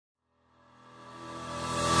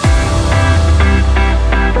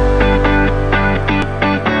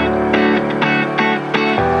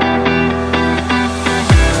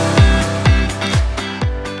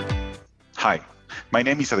My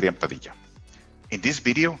name is Adrian Padilla. In this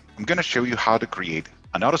video, I'm going to show you how to create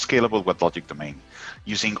an auto-scalable WebLogic domain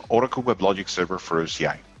using Oracle WebLogic Server for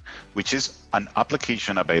OCI, which is an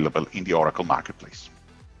application available in the Oracle Marketplace.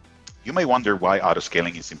 You may wonder why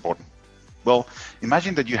auto-scaling is important. Well,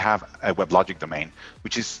 imagine that you have a WebLogic domain,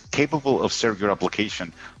 which is capable of serving your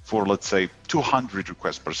application for, let's say, 200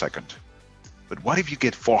 requests per second. But what if you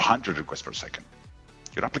get 400 requests per second?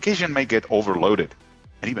 Your application may get overloaded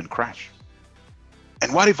and even crash.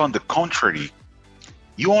 And what if, on the contrary,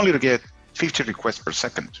 you only get 50 requests per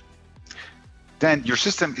second? Then your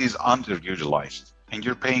system is underutilized and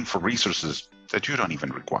you're paying for resources that you don't even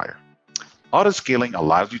require. Auto-scaling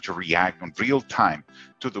allows you to react in real time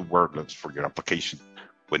to the workloads for your application.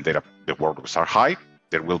 When the workloads are high,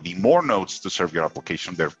 there will be more nodes to serve your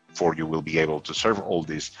application. Therefore, you will be able to serve all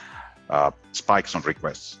these spikes on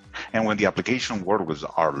requests. And when the application workloads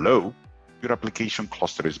are low, your application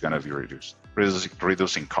cluster is going to be reduced,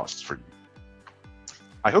 reducing costs for you.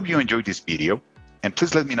 I hope you enjoyed this video, and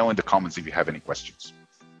please let me know in the comments if you have any questions.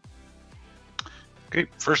 Okay,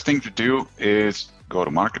 first thing to do is go to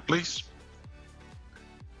Marketplace.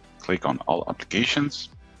 Click on All Applications.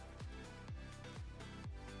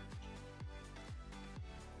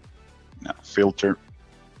 Now filter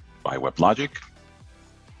by WebLogic.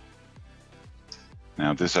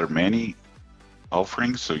 Now these are many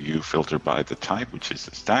offerings, so you filter by the type, which is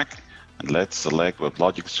the stack, and let's select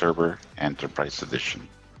WebLogic Server Enterprise Edition.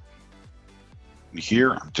 And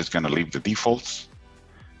here, I'm just going to leave the defaults.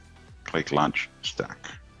 Click Launch Stack.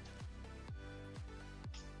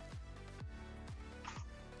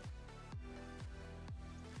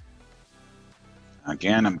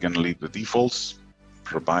 Again, I'm going to leave the defaults,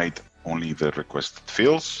 provide only the requested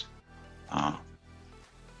fields.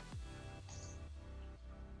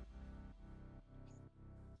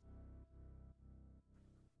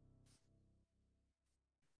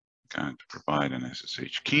 Going to provide an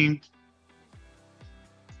SSH key.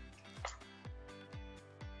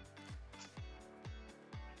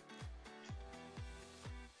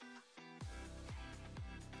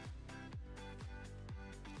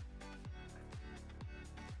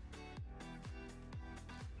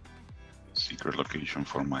 Secret location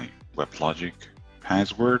for my WebLogic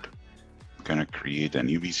password. I'm going to create a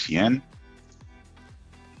new VCN.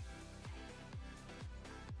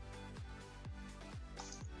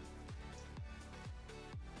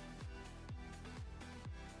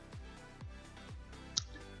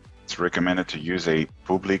 It's recommended to use a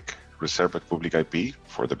reserved public IP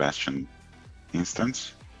for the Bastion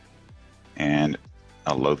instance and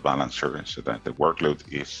a load balancer so that the workload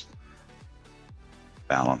is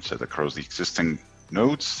balanced across the existing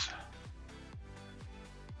nodes.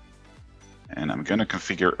 And I'm going to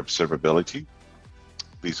configure observability.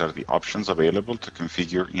 These are the options available to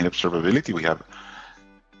configure in observability. We have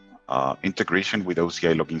integration with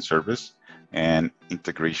OCI login service and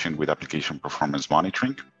integration with application performance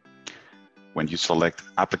monitoring. When you select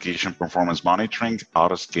application performance monitoring,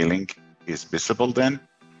 auto-scaling is visible then.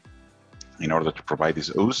 In order to provide this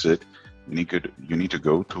OCI, you need to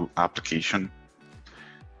go to application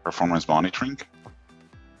performance monitoring.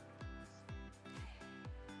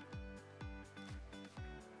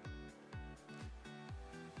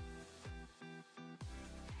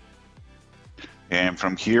 And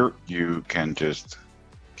from here, you can just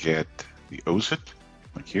get the OCI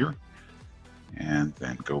like here, and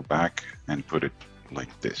then go back and put it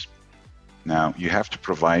like this. Now you have to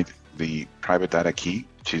provide the private data key,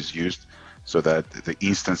 which is used so that the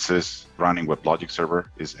instances running WebLogic Server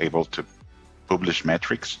is able to publish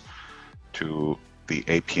metrics to the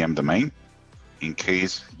APM domain. In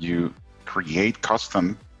case you create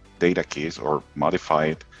custom data keys or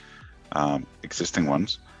modified existing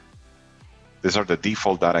ones, these are the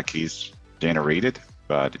default data keys generated,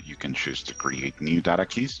 but you can choose to create new data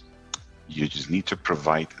keys. You just need to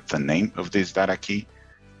provide the name of this data key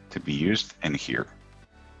to be used, and here.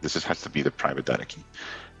 This has to be the private data key.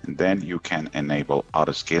 And then you can enable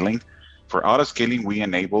auto-scaling. For auto-scaling, we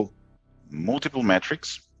enable multiple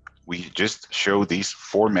metrics. We just show these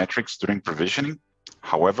 4 metrics during provisioning.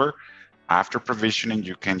 However, after provisioning,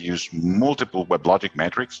 you can use multiple WebLogic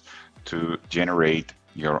metrics to generate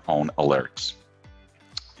your own alerts.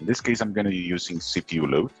 In this case, I'm going to be using CPU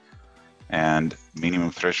load, and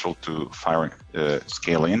minimum threshold to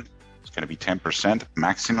scale in is going to be 10%.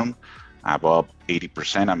 Maximum above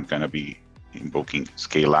 80%, I'm going to be invoking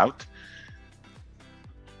scale out.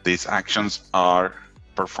 These actions are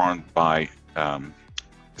performed by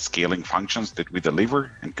scaling functions that we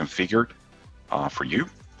deliver and configured for you.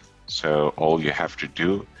 So all you have to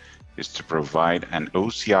do is to provide an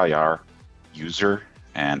OCIR user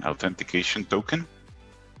and authentication token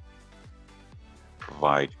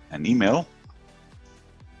provide an email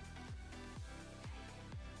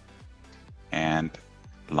and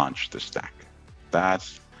launch the stack.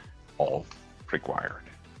 That's all required.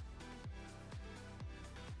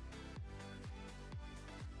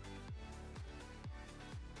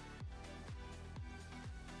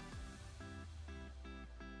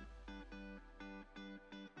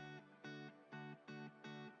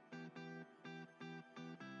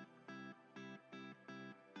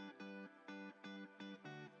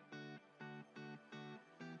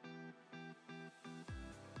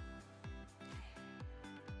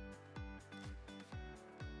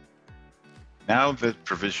 Now that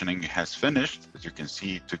provisioning has finished, as you can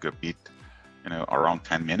see, it took a bit, around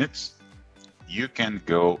 10 minutes. You can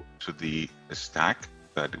go to the stack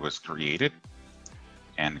that was created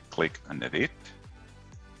and click on edit.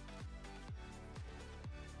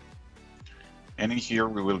 And in here,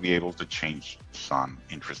 we will be able to change some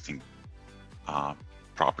interesting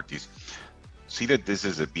properties. See that this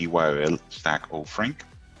is a BYOL stack offering.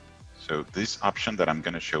 So this option that I'm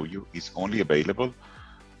going to show you is only available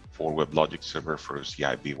for WebLogic Server for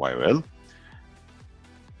OCI BYOL.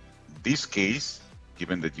 This case,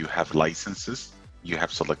 given that you have licenses, you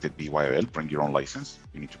have selected BYOL, bring your own license.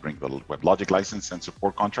 You need to bring the WebLogic license and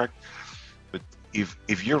support contract. But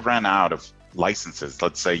if you ran out of licenses,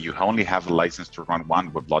 let's say you only have a license to run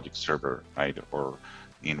one WebLogic server, right, or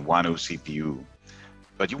in one OCPU,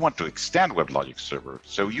 but you want to extend WebLogic Server,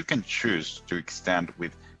 so you can choose to extend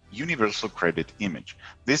with Universal Credit Image.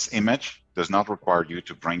 This image does not require you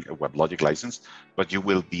to bring a WebLogic license, but you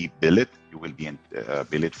will be billed. You will be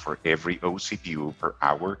billed for every OCPU per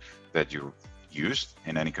hour that you used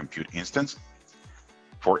in any compute instance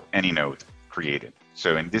for any node created.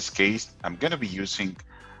 So in this case, I'm going to be using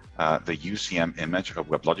the UCM image of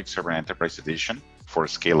WebLogic Server Enterprise Edition for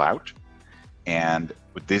scale out. And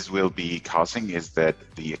what this will be causing is that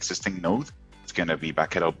the existing node is going to be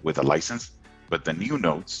backed up with a license, but the new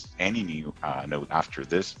nodes, any new node after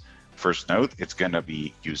this first node, it's going to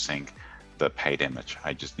be using the paid image.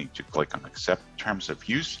 I just need to click on accept terms of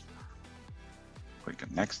use, click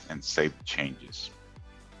on next, and save changes.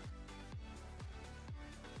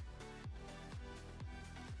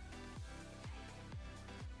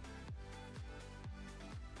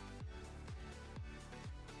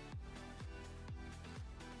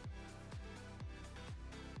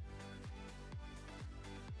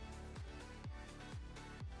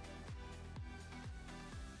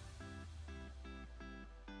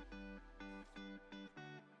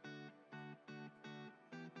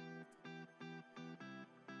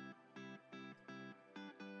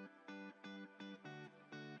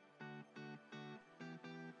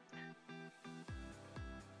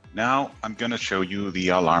 Now I'm going to show you the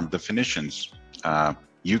alarm definitions.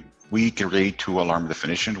 We create two alarm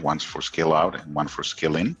definitions, one for scale out and one for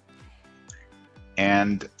scale in.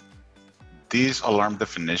 And these alarm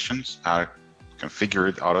definitions are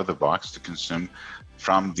configured out of the box to consume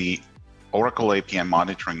from the Oracle APM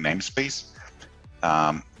monitoring namespace.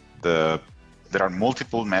 There are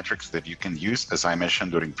multiple metrics that you can use. As I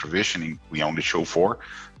mentioned during provisioning, we only show 4,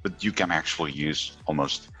 but you can actually use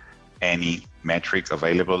almost any metric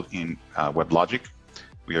available in WebLogic.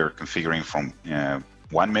 We are configuring from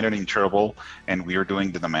 1 minute interval, and we are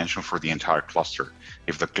doing the dimension for the entire cluster.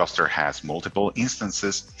 If the cluster has multiple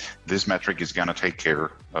instances, this metric is going to take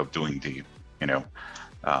care of doing the,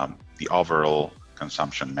 the overall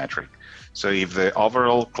consumption metric. So if the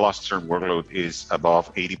overall cluster workload is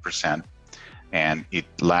above 80% and it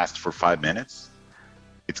lasts for 5 minutes,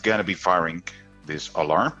 it's going to be firing this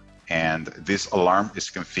alarm. And this alarm is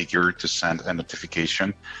configured to send a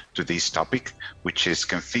notification to this topic, which is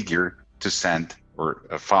configured to send or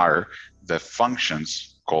fire the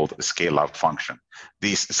functions called a scale out function.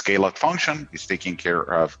 This scale out function is taking care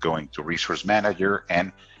of going to resource manager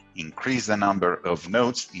and increase the number of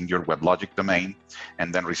nodes in your WebLogic domain.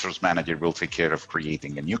 And then resource manager will take care of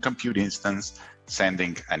creating a new compute instance,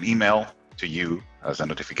 sending an email to you as a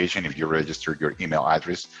notification if you registered your email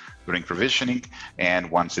address during provisioning. And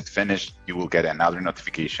once it's finished, you will get another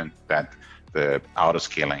notification that the auto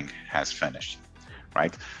scaling has finished,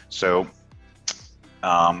 right? So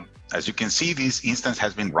as you can see, this instance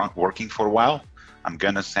has been working for a while. I'm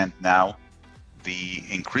going to send now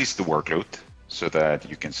increase the workload so that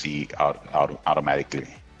you can see automatically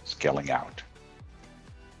scaling out.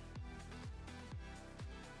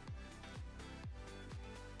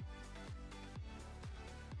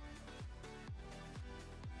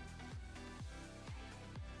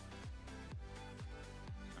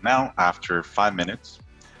 Now, after 5 minutes,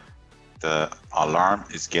 the alarm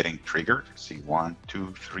is getting triggered. See 1,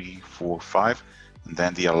 2, 3, 4, 5, and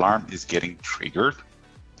then the alarm is getting triggered.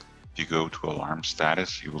 you go to alarm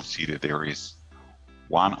status, you will see that there is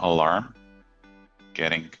one alarm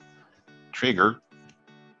getting triggered.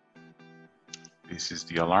 This is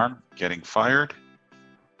the alarm getting fired.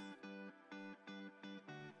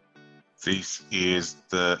 This is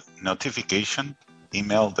the notification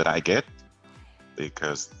email that I get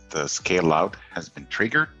because the scale out has been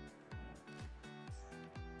triggered.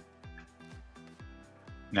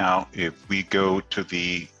 Now, if we go to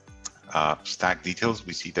the stack details,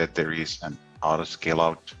 we see that there is an auto scale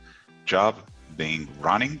out job being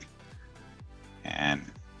running, and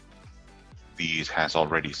this has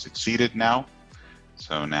already succeeded now.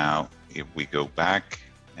 So now if we go back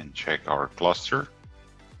and check our cluster,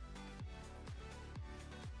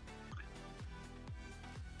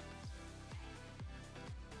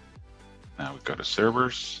 now we go to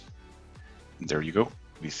servers, and there you go.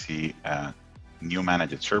 We see a new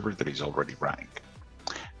managed server that is already running.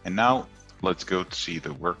 And now let's go to see the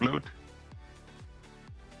workload.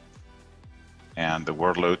 And the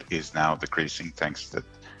workload is now decreasing thanks to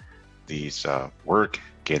these work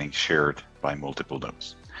getting shared by multiple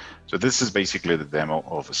nodes. So this is basically the demo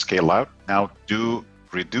of a scale out. Now do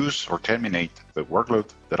reduce or terminate the workload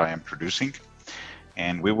that I am producing.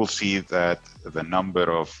 And we will see that the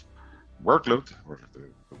number of workload, or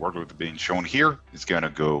the workload being shown here, is going to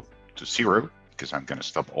go to 0 because I'm going to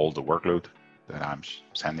stop all the workload that I'm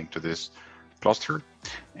sending to this cluster.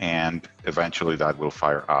 And eventually that will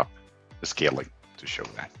fire up the scaling to show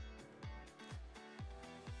that.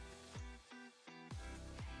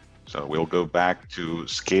 So we'll go back to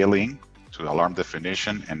scaling, to alarm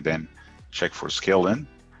definition, and then check for scale in.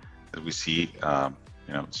 As we see,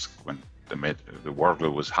 when the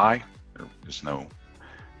workload was high, there's no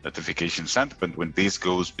notification sent, but when this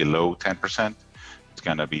goes below 10%, it's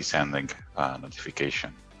going to be sending a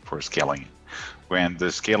notification for scaling. When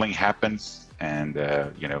the scaling happens and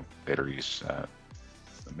there is a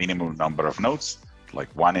minimum number of nodes, like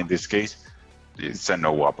 1 in this case, it's a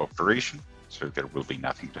no-op operation, so there will be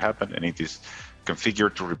nothing to happen, and it is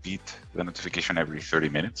configured to repeat the notification every 30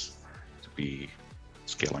 minutes to be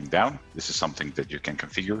scaling down. This is something that you can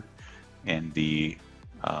configure in the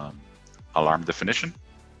alarm definition.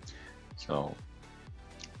 So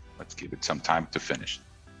let's give it some time to finish.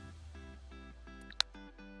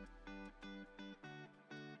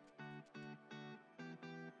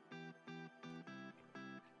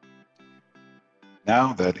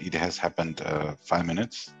 Now that it has happened 5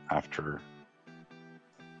 minutes after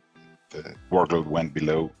the workload went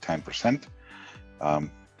below 10%,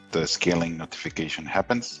 the scaling notification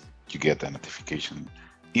happens. You get a notification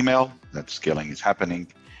email that scaling is happening.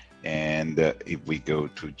 And if we go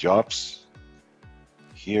to jobs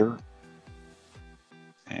here,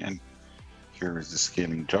 and here is the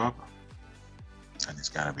scaling job, and it's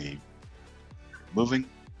going to be moving.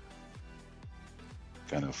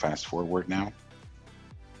 Going to fast forward now.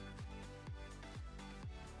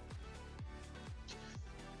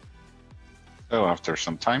 So after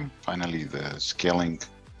some time, finally the scaling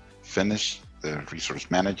finished, the resource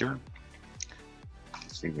manager.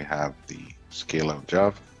 See, we have the scale out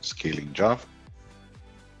job, scaling job.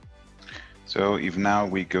 So if now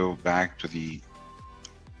we go back to the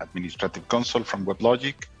administrative console from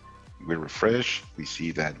WebLogic, we refresh, we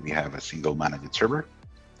see that we have a single managed server,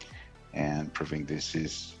 and proving this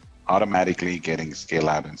is automatically getting scale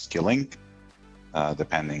out and scaling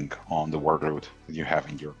depending on the workload that you have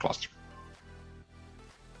in your cluster.